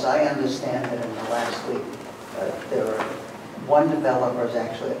as I understand it, in the last week, one developer has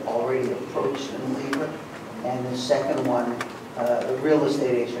actually already approached Unilever, and the second one, the real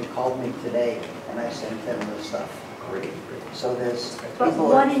estate agent called me today, and I sent them the stuff. Great. So there's But people.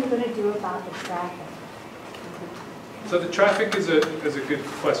 what are you going to do about the traffic? So the traffic is a good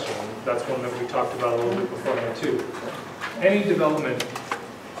question. That's one that we talked about a little bit beforehand too. Any development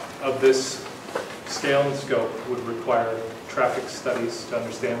of this scale and scope would require traffic studies to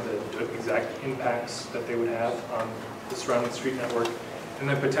understand the exact impacts that they would have on the surrounding street network, and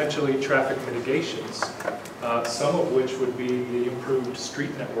then potentially traffic mitigations, some of which would be the improved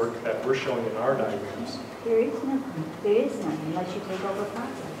street network that we're showing in our diagrams. There is none unless you take over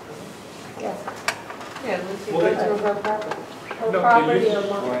property. Yes. Yeah, let's see. Well, Go to her property. Her No, property the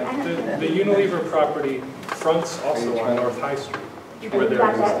or mine. The Unilever property fronts also on North High Street. But where you've there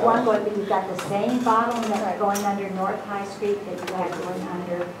got is that one going, but you've got the same bottleneck going under North High Street that you have going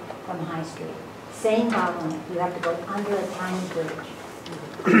under from High Street. Same bottleneck. You have to go under a tiny bridge.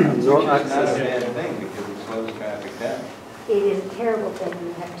 Which is not a bad thing because it slows traffic down. It is a terrible thing when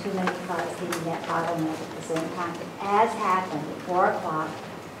you have too many cars hitting that bottleneck at the same time. As happened at 4 o'clock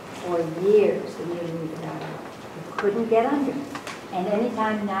for years when you moved it out. You couldn't get under. And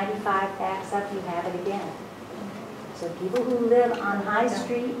anytime 95 backs up, you have it again. So people who live on High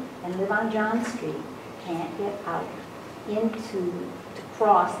Street and live on John Street can't get out to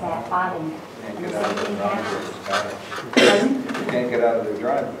cross that bottleneck. Can't And the get out same of thing the happens. driveway. Can't get out of their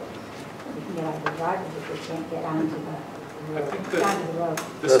driveway. You can get out of the driveway, but you can't get onto I think the road.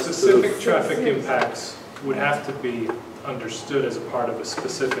 the specific traffic impacts would have to be understood as a part of a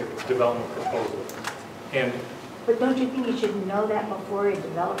specific development proposal. And But don't you think you should know that before a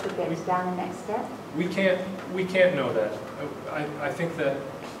developer gets down the next step? we can't know that. I think that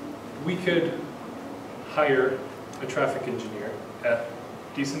we could hire a traffic engineer at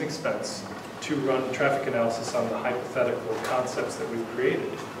decent expense to run traffic analysis on the hypothetical concepts that we've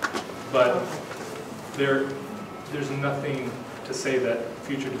created. But there's nothing to say that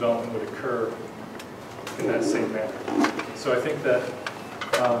future development would occur in that same manner. So I think that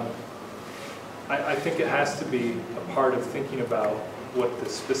I think it has to be a part of thinking about what the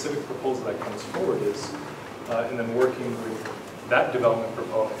specific proposal that comes forward is, and then working with that development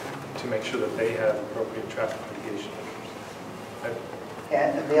proponent to make sure that they have appropriate traffic mitigation measures.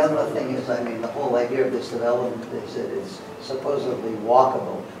 And the other thing is, I mean, the whole idea of this development is that it's supposedly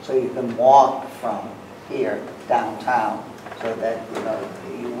walkable, so you can walk from here downtown, so that, you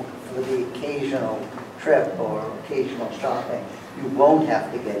know, for the occasional trip or occasional shopping, you won't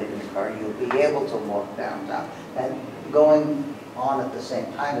have to get in your car. You'll be able to walk downtown. And going on at the same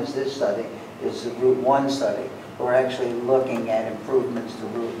time as this study is the Route 1 study. We're actually looking at improvements to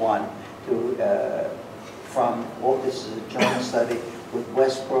Route 1 this is a joint study with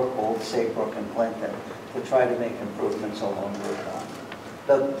Westbrook, Old Saybrook, and Clinton to try to make improvements along Route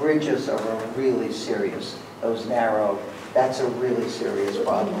 1. The bridges are really serious. Those narrow, that's a really serious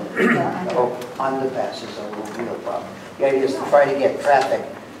problem. Underpasses are a real problem. The idea is to try to get traffic.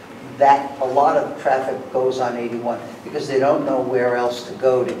 A lot of traffic goes on 81 because they don't know where else to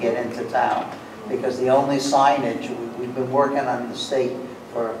go to get into town. Because the only signage, we've been working on the state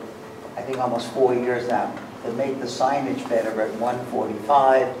for, I think, almost 4 years now, to make the signage better at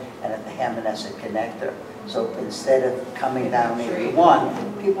 145 and at the Hammonasset Connector. So instead of coming down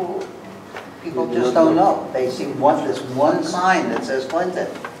 81, people just don't know. They see this one sign that says Clinton,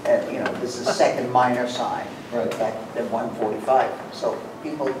 and you know, this is a second minor sign. Right. than 145. So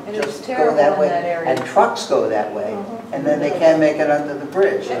people And it's just go terrible that in way. that area. And trucks go that way, Mhm. and then they can't make it under the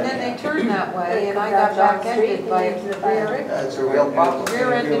bridge. And then they turn that They way, and I come got down John back-ended Street by and a into the back. That's a real problem.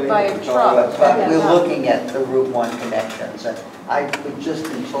 rear-ended by a It's all truck. But we're Yeah. looking at the Route 1 connections, and I've just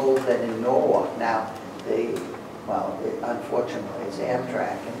been told that in Norwalk now, unfortunately, it's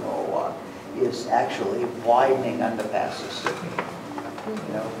Amtrak in Norwalk, is actually widening underpasses.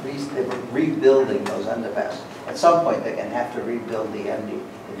 You know, they're rebuilding those underpasses. At some point, they're gonna have to rebuild the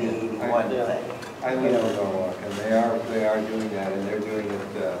 81 thing. I live in Norwalk, and they are doing that, and they're doing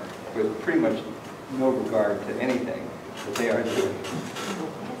it with pretty much no regard to anything that they are doing.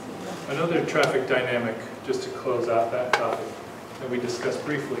 Another traffic dynamic, just to close out that topic, that we discussed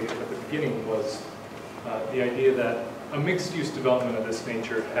briefly at the beginning was the idea that a mixed-use development of this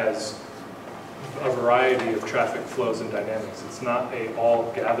nature has a variety of traffic flows and dynamics. It's not a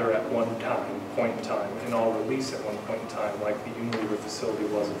all gather at one point in time, and all release at one point in time like the Unilever facility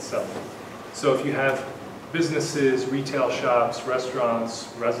was itself. So if you have businesses, retail shops, restaurants,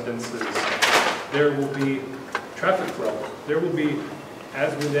 residences, there will be traffic flow. There will be,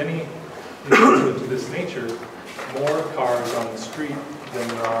 as with any investment of this nature, more cars on the street than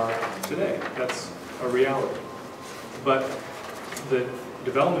there are today. That's a reality. But the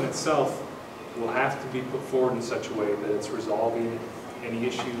development itself will have to be put forward in such a way that it's resolving any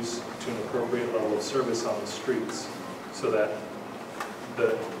issues to an appropriate level of service on the streets so that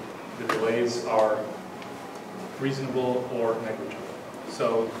the delays are reasonable or negligible.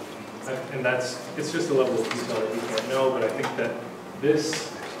 So, and it's just a level of detail that we can't know, but I think that this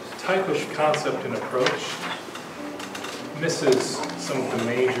type of concept and approach misses some of the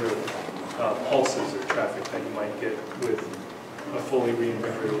major pulses of traffic that you might get with a fully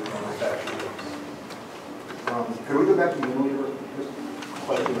reinvigorated manufacturing base. Could we go back to Unilever? Just a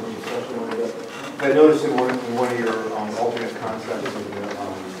question of discussion a little bit. I noticed in one of your alternate concepts in the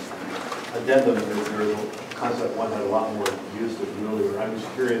addendum, there's a concept one had a lot more use of Unilever. I'm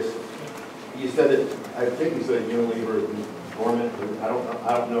just curious. You said that, I think you said Unilever is dormant. I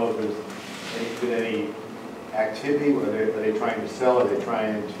don't know if there's been any activity. Are they trying to sell? Are they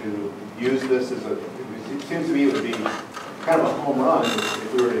trying to use this as it seems to me it would be kind of a home run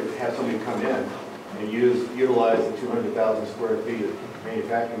if we were to have somebody come in and utilize the 200,000 square feet of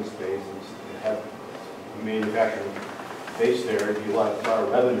manufacturing space and have a manufacturing base there and do a lot of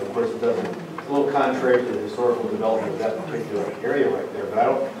revenue. Of course, it's a little contrary to the historical development of that particular area right there. But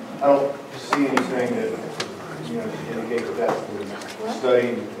I don't see anything that indicates that that's been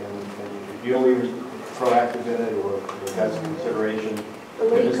studied and you don't even proactive in it or that's a consideration. The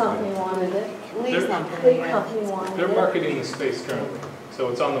lead company wanted it. Leave The something. lead company wanted it. They're marketing the space currently, so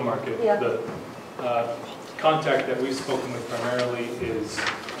it's on the market. Yeah. The contact that we've spoken with primarily is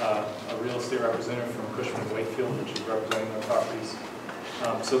a real estate representative from Cushman & Wakefield, which is representing their properties.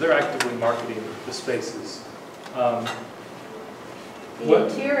 So they're actively marketing the spaces. The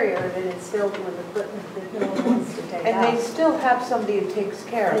interior of it is filled with equipment that no one wants to take out. And they still have somebody who takes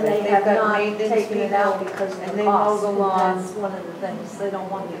care of And it. they They've have got not maintenance taken it out people, because of and the they mow cost. the And lawn. that's one of the things, they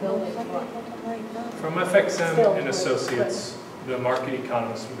don't want the building to run. From FXM Filled and with Associates, the market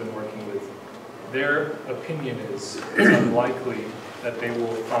economists we've been working with, their opinion is it's unlikely that they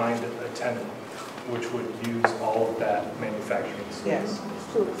will find a tenant which would use all of that manufacturing space. Yes.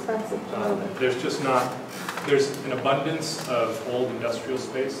 It's too expensive to move. There's just not, there's an abundance of old industrial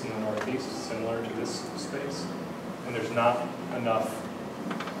space in the Northeast similar to this space, and there's not enough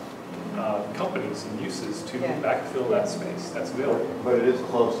companies and uses to Yeah. backfill that space that's available. But it is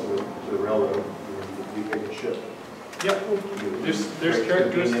close to the railroad. You take a ship. Yep, there's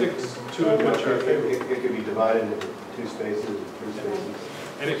characteristics to it which are favorable. It could be divided into 2 spaces, 3 spaces.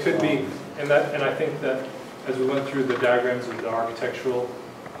 And it could be, and I think that as we went through the diagrams of the architectural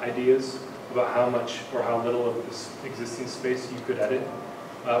ideas about how much or how little of this existing space you could edit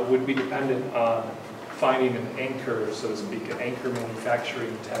would be dependent on finding an anchor, so to speak, an anchor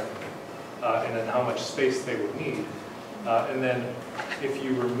manufacturing tenant, and then how much space they would need. And then if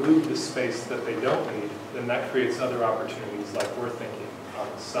you remove the space that they don't need, then that creates other opportunities like we're thinking on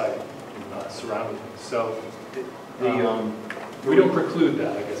the site surrounding it. So we don't preclude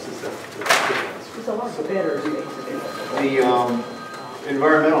that, I guess, is the difference. There's a lot So of better better. space available. The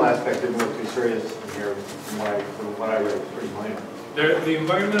environmental aspect isn't look too serious in here from what I read. It's pretty minor. The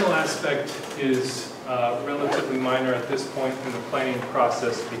environmental aspect is relatively minor at this point in the planning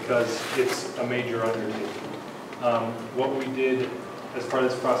process because it's a major undertaking. What we did as part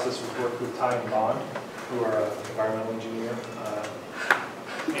of this process was work with Ty and Bond, who are an environmental engineer,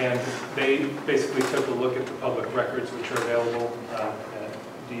 and they basically took a look at the public records which are available at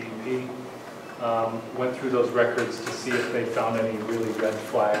DEP went through those records to see if they found any really red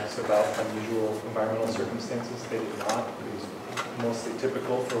flags about unusual environmental circumstances. They did not. It was mostly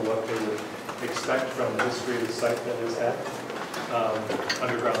typical for what they would expect from the history of the site that has had.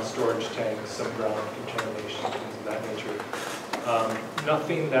 Underground storage tanks, some ground contamination, things of that nature.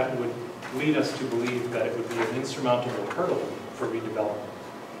 Nothing that would lead us to believe that it would be an insurmountable hurdle for redevelopment.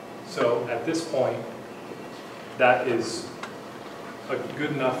 So at this point, that is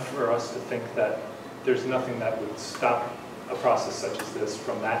good enough for us to think that there's nothing that would stop a process such as this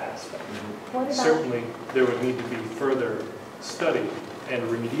from that aspect. What about, Certainly, there would need to be further study and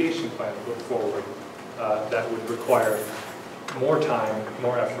remediation plan put forward that would require more time,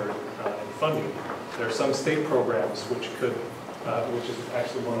 more effort, and funding. There are some state programs which could, which is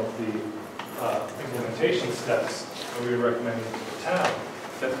actually one of the implementation steps that we would recommend to the town,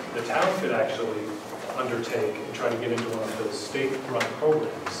 that the town could actually undertake and try to get into one of those state-run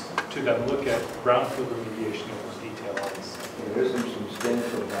programs to then look at brownfield remediation in more detail on this. There is some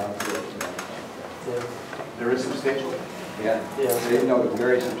substantial brownfields in that contract. There is substantial? Yeah. No,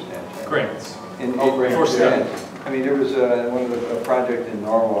 very substantial. Grants. Grants. For study. I mean, there was one of the project in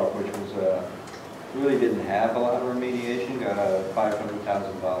Norwalk, which was really didn't have a lot of remediation, got a $500,000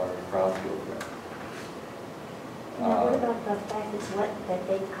 brownfield grant. now what about the fact that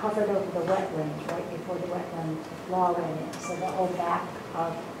they covered over the wetlands right before the wetland law went in? So the whole back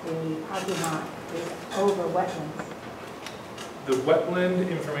of the parking lot is over wetlands. The wetland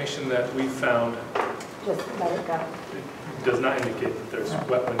information that we found Just let it go. does not indicate that there's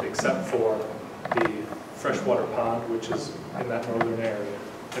wetland except for the freshwater pond, which is in that northern area,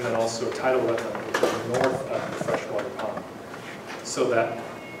 and then also a tidal wetland, which is north of the freshwater pond. So that,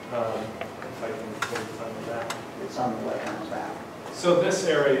 if I can find that. It's on the wetlands map. So this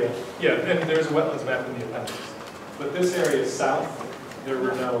area, yeah, and there's a wetlands map in the appendix. But this area south, there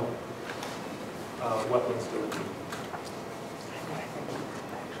were no wetlands delineated.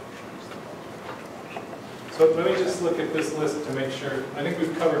 So let me just look at this list to make sure. I think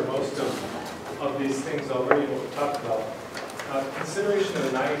we've covered most of these things already, what we talked about. Consideration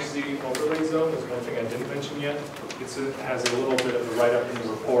of an IHC overlay zone is one thing I didn't mention yet. It has a little bit of a write-up in the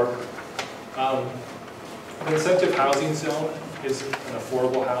report. The incentive housing zone is an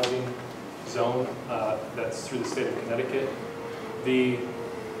affordable housing zone that's through the state of Connecticut. The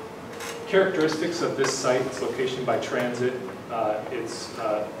characteristics of this site, its location by transit, its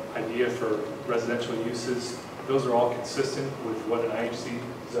idea for residential uses, those are all consistent with what an IHC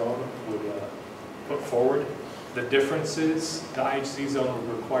zone would put forward. The difference is the IHC zone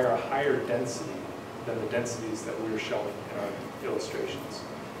would require a higher density than the densities that we're showing in our illustrations.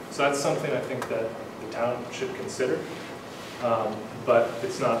 So that's something I think that the town should consider, but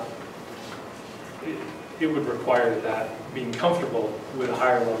it's not, it would require that being comfortable with a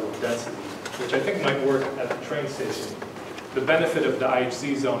higher level of density, which I think might work at the train station. The benefit of the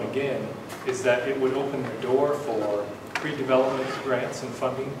IHC zone, again, is that it would open the door for pre-development grants and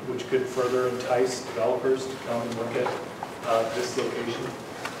funding, which could further entice developers to come and look at this location.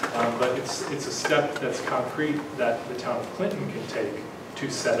 But it's a step that's concrete that the town of Clinton can take to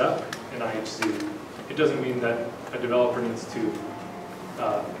set up an IHC. It doesn't mean that a developer needs to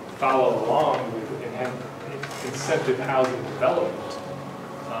follow along with incentive housing development,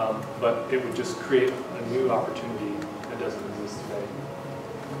 but it would just create a new opportunity that doesn't exist today.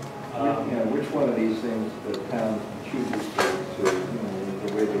 Which one of these things the town chooses to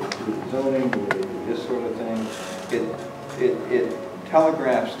the way they do the zoning, the way they do this sort of thing, it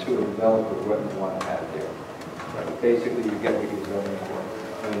telegraphs to a developer what you want to have there. Right. Basically, you get what you're zoning for.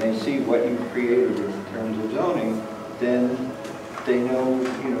 When they see what you created in terms of zoning, then they know,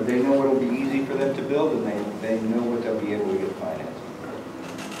 they know it'll be easy for them to build, and they know what they'll be able to get financing.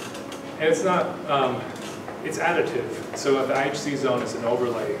 And it's not, it's additive. So the IHC zone is an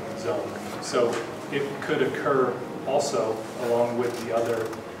overlay zone. So it could occur also along with the other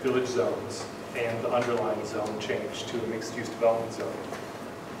village zones and the underlying zone change to a mixed-use development zone.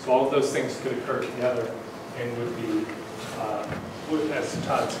 So all of those things could occur together and would be, as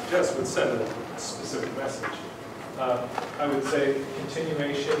Todd suggests, would send a specific message. I would say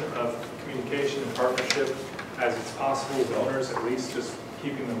continuation of communication and partnership as it's possible with owners, at least just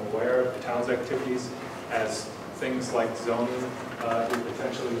keeping them aware of the town's activities as things like zoning would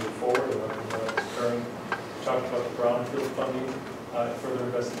potentially move forward and what is occurring. We talked about the brownfield funding, further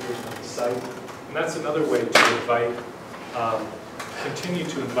investigation of the site. And that's another way to invite, continue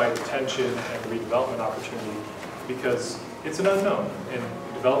to invite attention and redevelopment opportunity, because it's an unknown and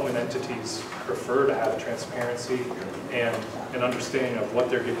development entities prefer to have transparency and an understanding of what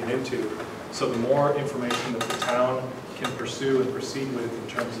they're getting into. So the more information that the town can pursue and proceed with in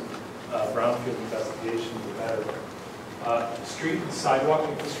terms of brownfield investigation, the better. Street and sidewalk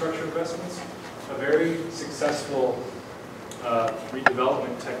infrastructure investments, a very successful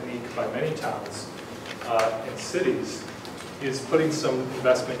redevelopment technique by many towns and cities is putting some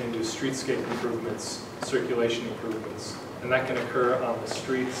investment into streetscape improvements, circulation improvements, and that can occur on the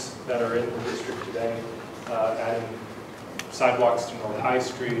streets that are in the district today, adding sidewalks to North High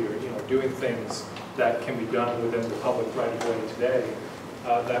Street, or doing things that can be done within the public right-of-way today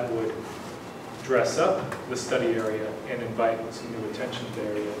that would dress up the study area and invite some new attention to the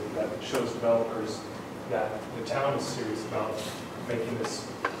area that shows developers that the town is serious about making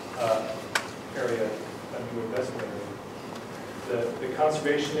this area a new investment area. The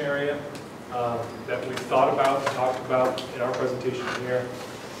conservation area that we've thought about and talked about in our presentation here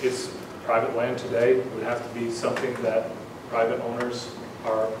is private land today. It would have to be something that private owners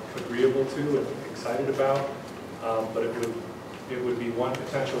are agreeable to and excited about, but it would be one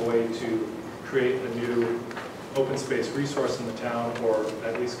potential way to create a new open space resource in the town, or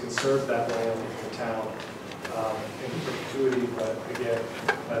at least conserve that land in the town in perpetuity. But again,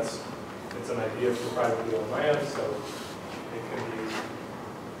 it's an idea for privately owned land, so it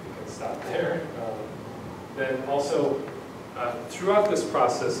can stop there. Then also, throughout this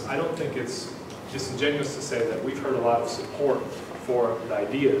process, I don't think it's disingenuous to say that we've heard a lot of support for the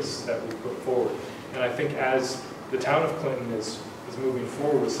ideas that we put forward. And I think as the town of Clinton is moving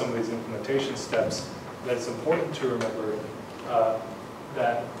forward with some of these implementation steps, that it's important to remember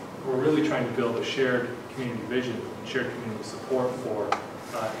that we're really trying to build a shared community vision, shared community support for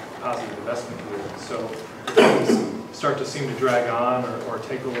positive investment here. So if things start to seem to drag on or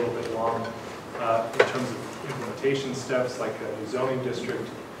take a little bit long in terms of implementation steps like a new zoning district,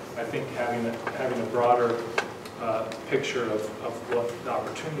 I think having a broader picture of what the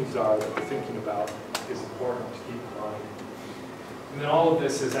opportunities are that we're thinking about is important to keep in mind. And then all of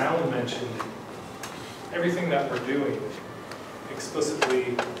this, as Alan mentioned, everything that we're doing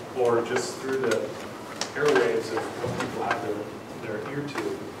explicitly or just through the airwaves of what people have their ear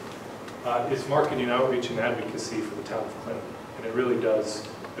to is marketing outreach and advocacy for the town of Clinton. And it really does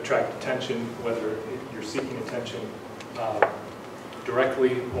attract attention, whether you're seeking attention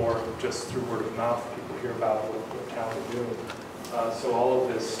directly or just through word of mouth. People hear about what town is doing. So all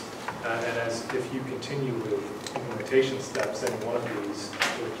of this, and as if you continue with implementation steps, any one of these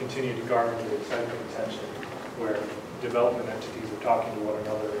will continue to garner the excitement and attention where development entities are talking to one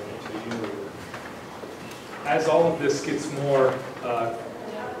another and to Unilever. As all of this gets more,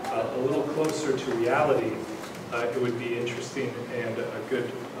 a little closer to reality, it would be interesting and a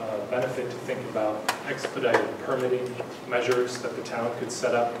good benefit to think about expedited permitting measures that the town could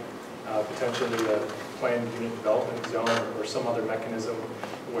set up, potentially a planned unit development zone or some other mechanism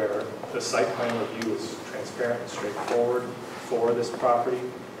where the site plan review is transparent and straightforward for this property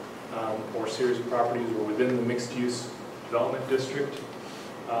or series of properties or within the mixed-use development district.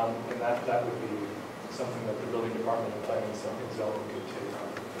 And that would be something that the building department and planning and zoning could take on.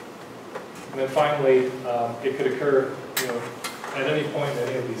 And then finally, it could occur, at any point in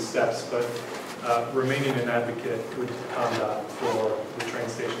any of these steps, but remaining an advocate with ComDOT for the train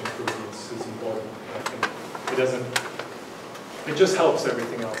station improvements is important. I think it just helps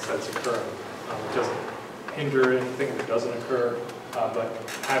everything else that's occurring. It doesn't hinder anything if it doesn't occur, but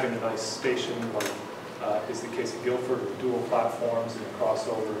having a nice station like is the case at Guilford with dual platforms and a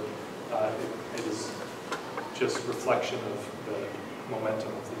crossover, it is just reflection of the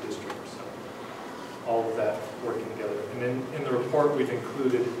momentum of the district. So all of that working together. And then in the report we've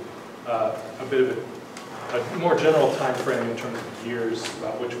included a bit of a more general time frame in terms of years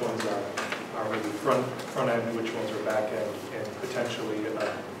about which ones are maybe front end, which ones are back end, and potentially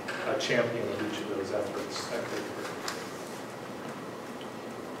a champion of each of those efforts.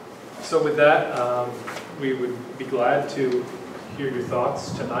 So with that, we would be glad to hear your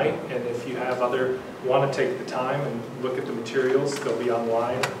thoughts tonight, and if you want to take the time and look at the materials, they'll be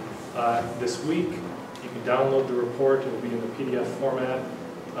online this week. You can download the report, it will be in the PDF format,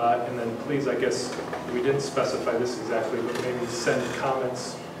 and then please, I guess, we didn't specify this exactly, but maybe send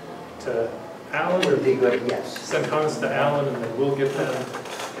comments to Alan. Would be good, yes. Send comments to Alan, and then we'll get them,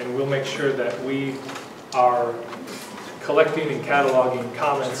 and we'll make sure that we are collecting and cataloging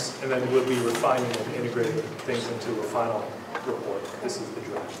comments, and then we'll be refining and integrating things into a final report. This is the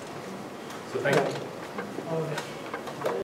draft. So thank you.